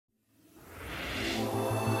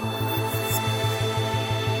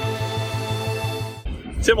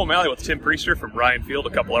Tim O'Malley with Tim Priester from Ryan Field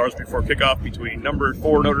a couple hours before kickoff between number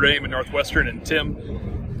 4 Notre Dame and Northwestern. And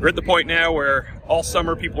Tim, we're at the point now where all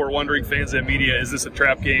summer people are wondering, fans and media, is this a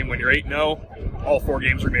trap game? When you're 8-0, all 4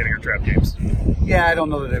 games remaining are trap games. Yeah, I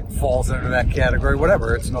don't know that it falls under that category.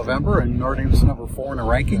 Whatever, it's November, and Notre Dame's number 4 in the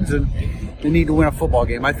rankings, and they need to win a football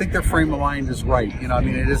game. I think their frame of mind is right.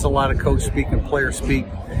 It is a lot of coach speak and player speak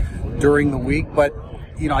during the week, but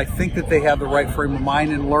I think that they have the right frame of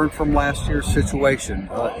mind and learn from last year's situation.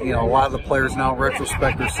 A lot of the players now in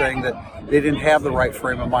retrospect are saying that they didn't have the right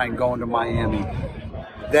frame of mind going to Miami.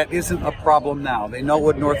 That isn't a problem now. They know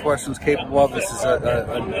what Northwestern's capable of. This is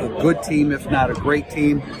a good team, if not a great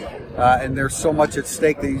team. And there's so much at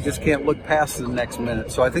stake that you just can't look past the next minute.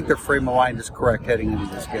 So I think their frame of mind is correct heading into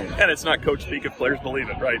this game. And it's not coach speak if players believe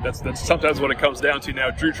it, right? That's sometimes what it comes down to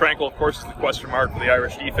now. Drew Tranquil, of course, is the question mark for the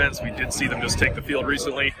Irish defense. We did see them just take the field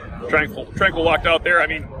recently. Tranquil walked out there. I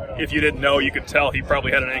mean, if you didn't know, you could tell he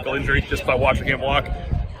probably had an ankle injury just by watching him walk.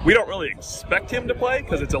 We don't really expect him to play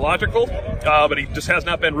because it's illogical, but he just has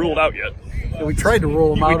not been ruled out yet. And we tried to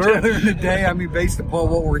rule him out earlier in the day, based upon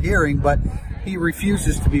what we're hearing, but he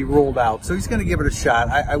refuses to be ruled out. So he's going to give it a shot.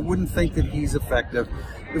 I wouldn't think that he's effective.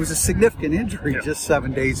 It was a significant injury just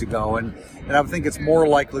 7 days ago, and I think it's more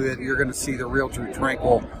likely that you're going to see the real Drew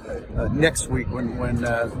Tranquil next week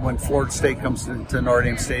when Florida State comes to Notre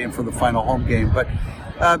Dame Stadium for the final home game. But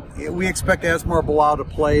we expect Asmar Bilal to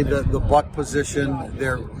play the buck position.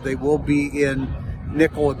 They will be in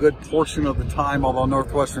nickel a good portion of the time, although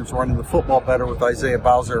Northwestern's running the football better with Isaiah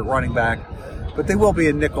Bowser at running back. But they will be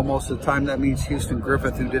in nickel most of the time. That means Houston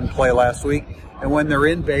Griffith, who didn't play last week. And when they're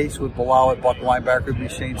in base with Bilal at buck linebacker, it'll be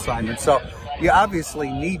Shane Simon. So you obviously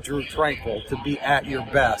need Drew Tranquil to be at your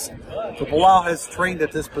best. But Bilal has trained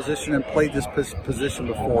at this position and played this position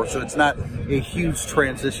before, so it's not a huge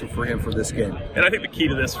transition for him for this game. And I think the key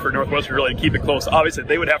to this for Northwestern really to keep it close, obviously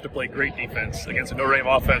they would have to play great defense against a Notre Dame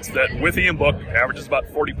offense that, with Ian Book, averages about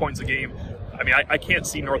 40 points a game. I can't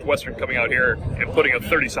see Northwestern coming out here and putting a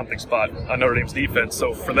 30-something spot on Notre Dame's defense.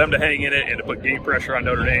 So for them to hang in it and to put game pressure on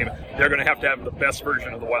Notre Dame, they're going to have the best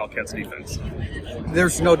version of the Wildcats defense.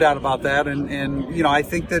 There's no doubt about that, and I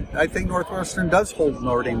think Northwestern does hold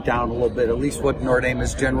Notre Dame down a little bit, at least what Notre Dame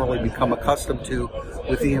has generally become accustomed to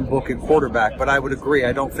with Ian Book at quarterback. But I would agree,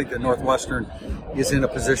 I don't think that Northwestern is in a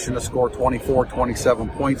position to score 24, 27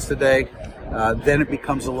 points today. Then it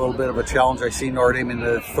becomes a little bit of a challenge. I see Notre Dame in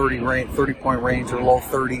the 30-point range or low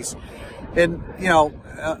 30s. And,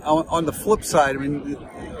 on the flip side,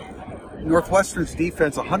 Northwestern's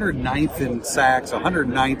defense, 109th in sacks,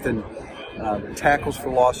 109th in tackles for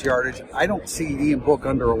lost yardage. I don't see Ian Book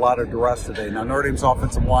under a lot of duress today. Now, Notre Dame's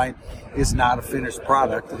offensive line is not a finished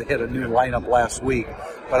product. They had a new lineup last week.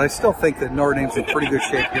 But I still think that Notre Dame's in pretty good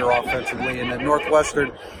shape here offensively, and that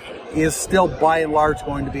Northwestern is still by and large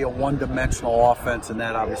going to be a one-dimensional offense, and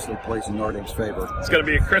that obviously plays in Notre Dame's favor. It's going to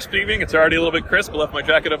be a crisp evening. It's already a little bit crisp. I left my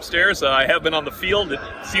jacket upstairs. I have been on the field. It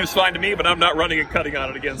seems fine to me, but I'm not running and cutting on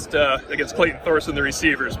it against Clayton Thorson, the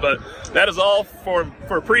receivers. But that is all for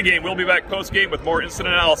pregame. We'll be back postgame with more instant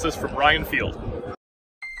analysis from Ryan Field.